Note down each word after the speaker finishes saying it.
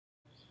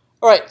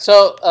All right,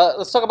 so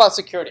let's talk about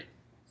security.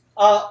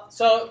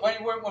 So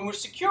when we're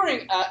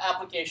securing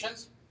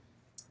applications,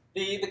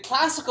 the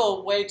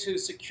classical way to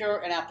secure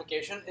an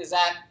application is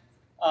that,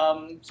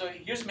 so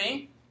here's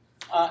me,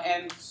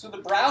 and through the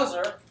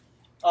browser,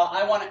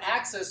 I want to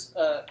access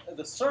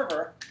the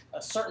server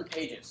certain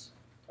pages.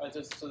 Right?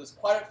 So there's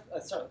quite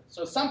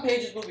so some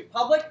pages will be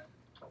public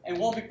and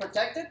won't be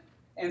protected,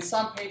 and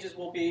some pages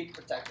will be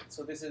protected.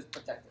 So this is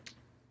protected.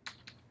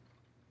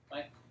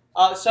 Right?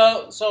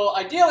 So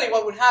ideally,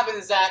 what would happen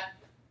is that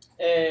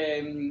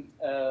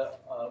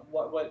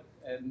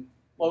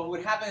what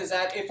would happen is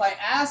that if I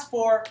ask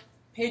for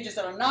pages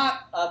that are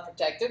not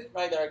protected,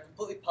 right, that are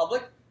completely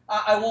public,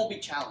 I won't be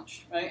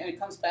challenged, right, and it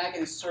comes back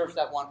and it serves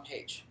that one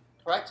page,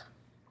 correct?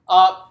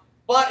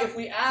 But if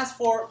we ask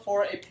for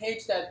a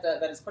page that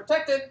is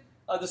protected,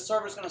 the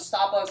server is going to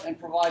stop us and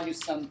provide you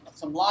some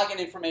login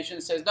information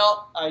that says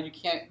no, you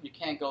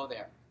can't go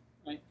there,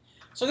 right?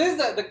 So this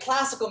is the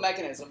classical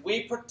mechanism.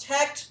 We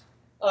protect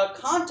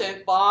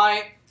content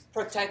by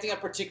protecting a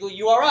particular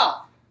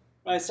URL.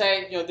 Right?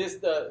 Say,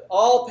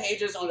 all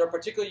pages under a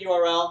particular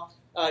URL,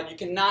 you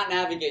cannot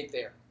navigate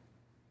there.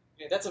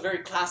 Okay? That's a very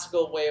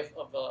classical way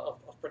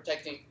of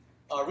protecting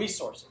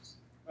resources.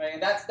 Right?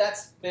 And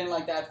that's been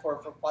like that for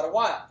quite a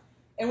while.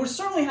 And we're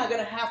certainly going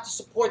to have to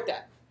support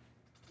that.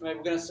 Right?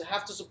 We're going to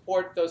have to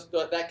support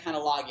that kind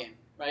of login,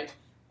 right?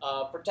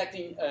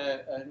 Protecting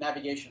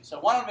navigation. So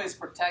one of them is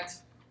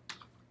protect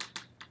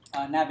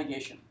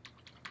navigation.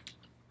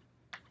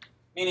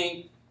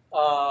 Meaning,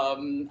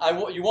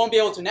 you won't be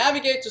able to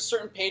navigate to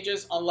certain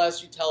pages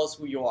unless you tell us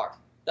who you are.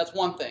 That's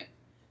one thing.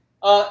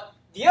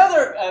 The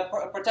other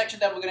protection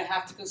that we're going to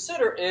have to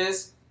consider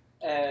is,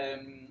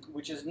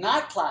 which is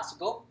not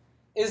classical,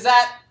 is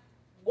that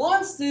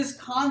once this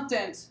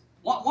content,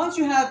 once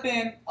you have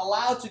been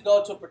allowed to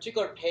go to a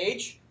particular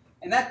page,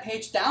 and that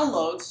page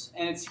downloads,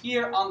 and it's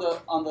here on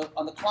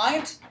the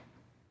client,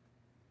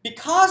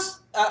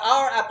 because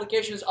our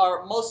applications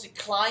are mostly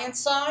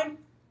client-side,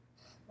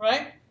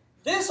 right?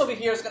 This over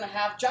here is going to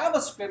have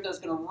JavaScript that's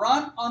going to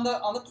run on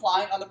the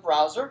client, on the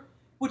browser,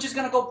 which is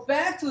going to go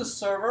back to the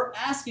server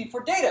asking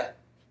for data.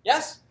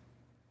 Yes?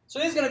 So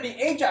these are going to be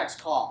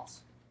AJAX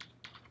calls.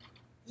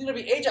 These are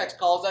going to be AJAX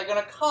calls that are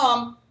going to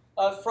come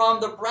from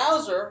the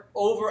browser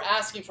over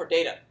asking for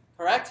data.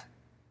 Correct?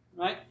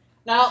 Right?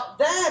 Now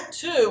that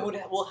too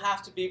will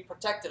have to be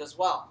protected as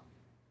well.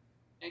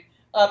 Okay?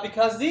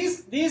 Because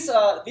these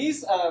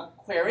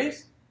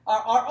queries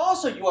are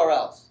also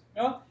URLs.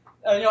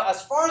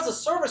 As far as the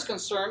server is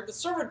concerned, the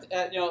server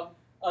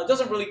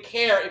doesn't really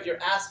care if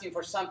you're asking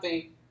for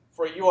something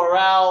for a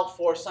URL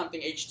for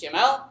something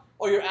HTML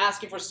or you're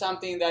asking for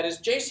something that is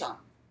JSON.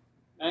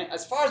 Right?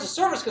 As far as the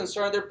server is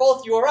concerned, they're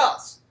both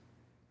URLs.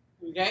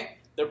 Okay,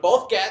 they're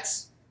both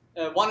gets.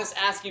 One is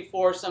asking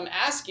for some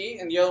ASCII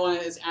and the other one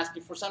is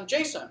asking for some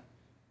JSON.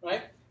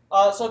 Right?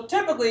 So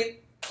typically,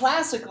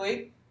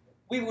 classically,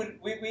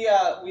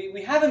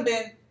 we haven't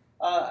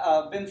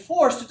been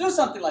forced to do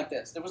something like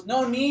this. There was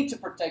no need to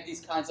protect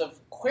these kinds of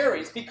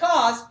queries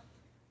because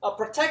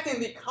protecting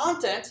the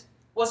content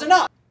was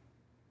enough,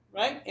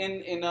 right?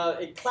 In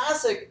a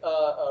classic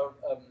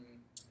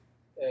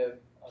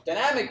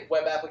dynamic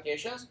web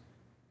applications,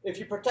 if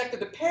you protected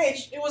the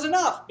page, it was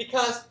enough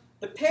because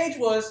the page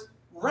was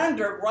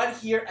rendered right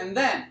here and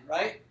then,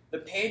 right? The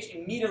page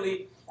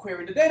immediately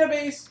queried the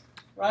database,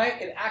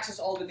 right? It accessed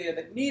all the data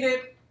that it needed.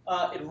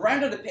 It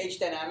rendered the page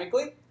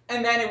dynamically.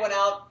 And then it went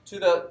out to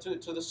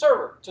the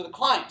server, to the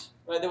client.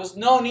 Right? There was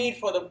no need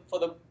for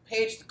the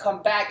page to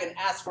come back and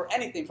ask for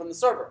anything from the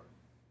server.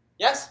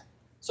 Yes?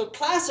 So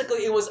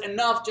classically, it was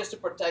enough just to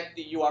protect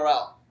the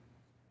URL.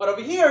 But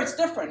over here, it's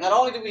different. Not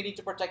only do we need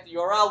to protect the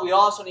URL, we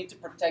also need to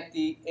protect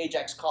the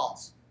AJAX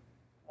calls.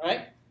 All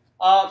right?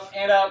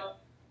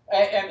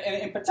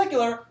 And in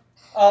particular,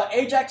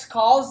 AJAX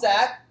calls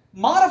that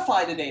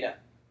modify the data.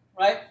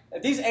 Right?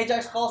 These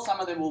AJAX calls, some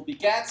of them will be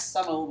gets,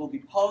 some of them will be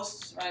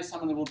posts, right?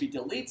 Some of them will be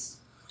deletes,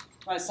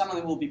 right? Some of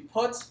them will be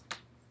puts.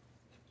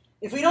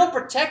 If we don't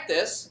protect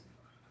this,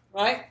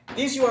 right,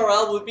 these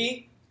URL would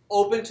be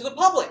open to the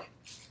public.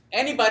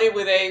 Anybody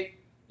with a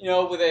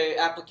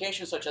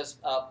application such as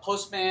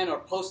Postman or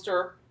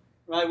Poster,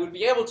 right, would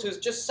be able to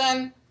just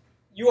send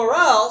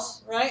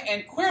URLs, right,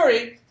 and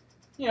query,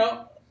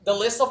 the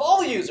list of all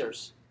the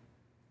users.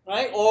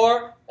 Right,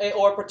 or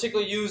a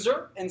particular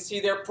user and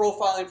see their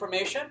profile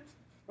information,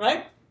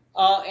 right?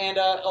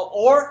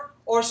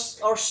 Or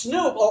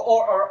snoop,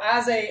 or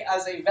as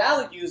a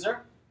valid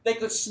user, they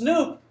could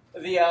snoop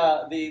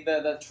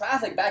the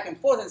traffic back and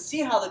forth and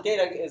see how the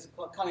data is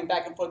coming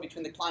back and forth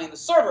between the client and the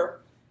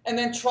server, and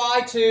then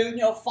try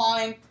to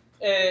find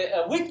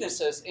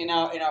weaknesses in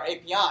our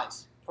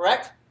APIs.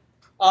 Correct?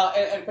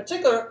 In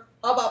particular,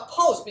 how about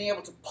post? Being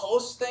able to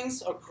post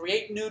things or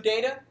create new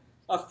data.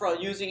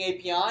 Using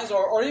APIs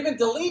or even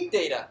delete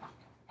data,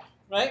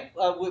 right,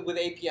 with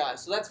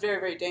APIs. So that's very,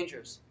 very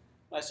dangerous.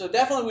 Right? So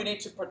definitely we need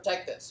to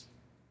protect this,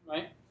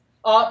 right?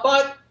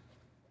 But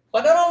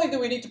not only do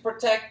we need to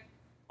protect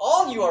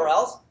all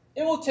URLs,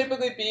 it will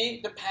typically be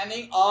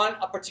depending on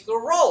a particular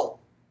role,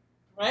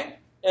 right?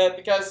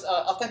 because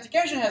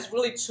authentication has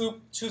really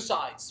two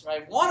sides,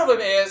 right? One of them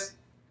is,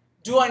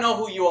 do I know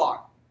who you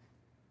are,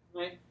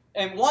 right?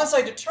 And once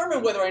I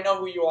determine whether I know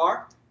who you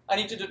are, I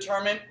need to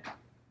determine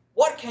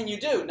what can you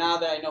do now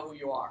that I know who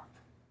you are,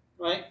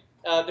 right?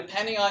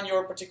 Depending on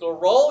your particular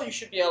role, you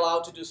should be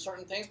allowed to do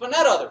certain things, but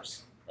not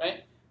others,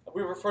 right?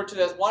 We refer to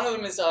that as, one of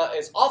them is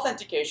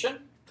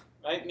authentication,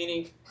 right?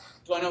 Meaning,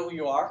 do I know who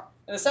you are?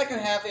 And the second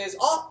half is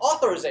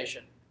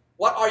authorization.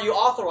 What are you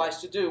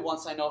authorized to do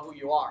once I know who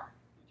you are?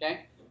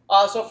 Okay.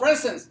 So, for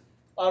instance,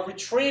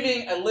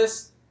 retrieving a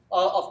list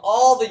of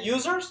all the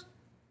users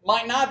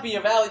might not be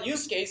a valid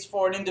use case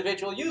for an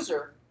individual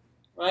user,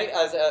 right?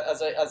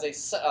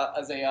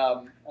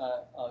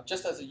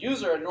 Just as a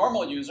user, a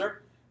normal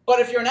user. But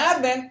if you're an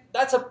admin,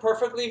 that's a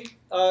perfectly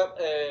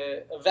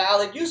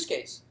valid use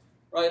case,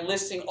 right?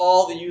 Listing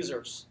all the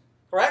users,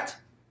 correct?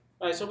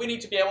 Right. So we need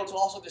to be able to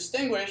also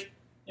distinguish,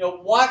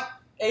 what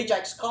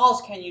AJAX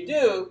calls can you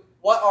do?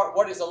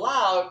 What is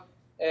allowed?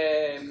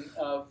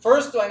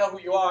 First, do I know who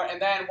you are?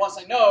 And then once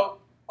I know,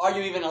 are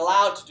you even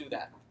allowed to do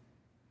that?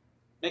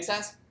 Make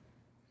sense?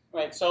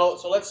 Right. So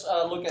let's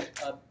look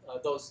at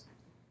those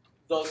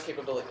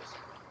capabilities.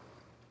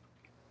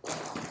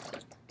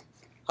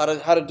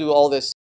 How to do all this.